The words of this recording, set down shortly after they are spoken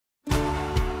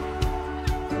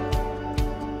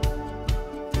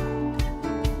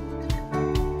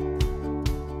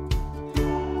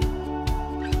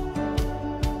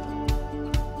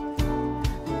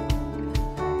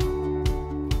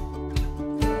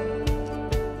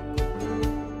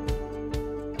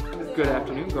Good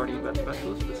afternoon, Guardian Vet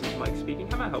Specialist. This is Mike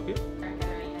speaking. How may I help you?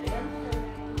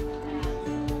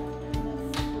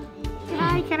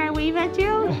 Hi, can I wave at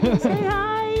you? Say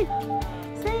hi.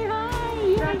 Say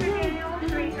hi. Dr. Daniel,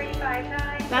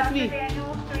 3359. That's Dr. me.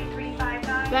 Daniel,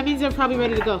 3359. That means they're probably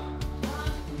ready to go.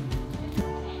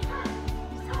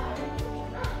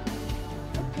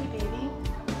 Okay, baby.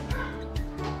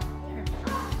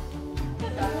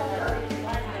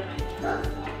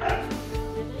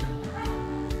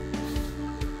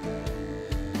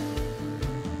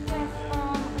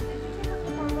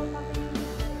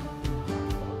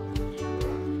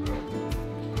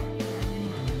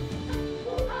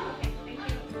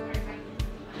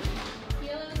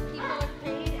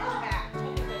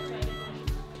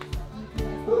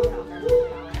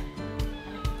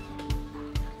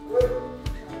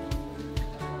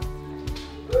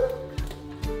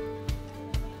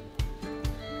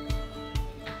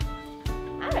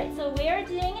 Alright, so we are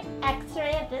doing an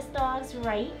x-ray of this dog's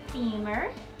right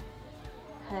femur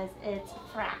because it's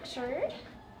fractured.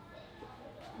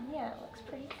 And yeah, it looks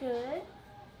pretty good.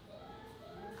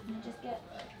 Let me just get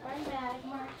our mag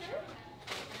marker.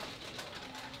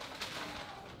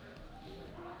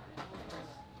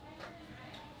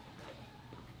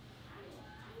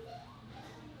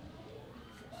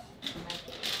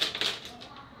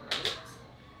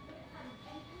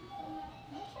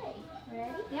 Okay,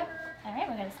 ready? Yep. All right,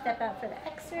 we're going to step out for the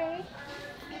x-ray.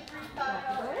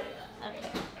 Labrador.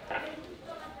 Okay.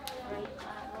 Right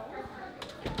lateral.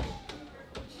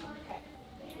 Okay.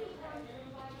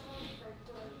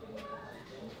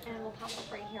 And it will pop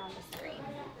up right here on the screen.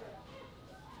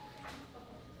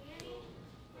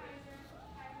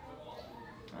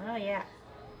 Oh yeah.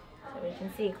 So we can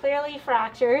see clearly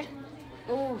fractured.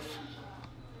 Oof.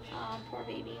 Oh, poor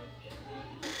baby.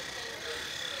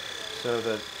 So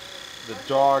the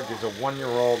dog is a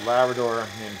 1-year-old Labrador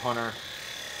named Hunter.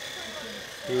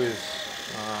 He was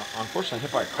unfortunately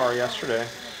hit by a car yesterday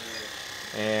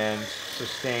and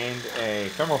sustained a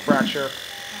femoral fracture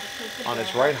on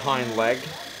his right hind leg.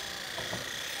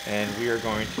 And we are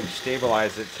going to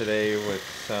stabilize it today with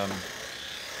some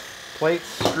plates,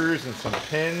 screws, and some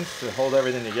pins to hold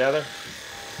everything together.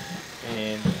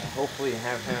 And hopefully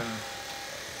have him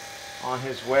on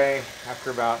his way after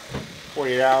about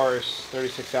 48 hours,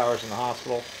 36 hours in the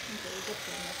hospital.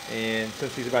 And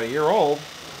since he's about a year old,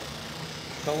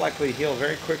 he'll likely heal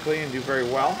very quickly and do very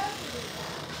well.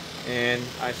 And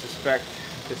I suspect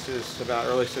this is about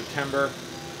early September.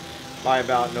 By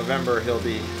about November, he'll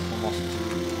be almost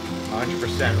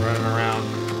 100% running around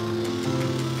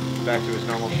back to his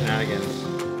normal shenanigans.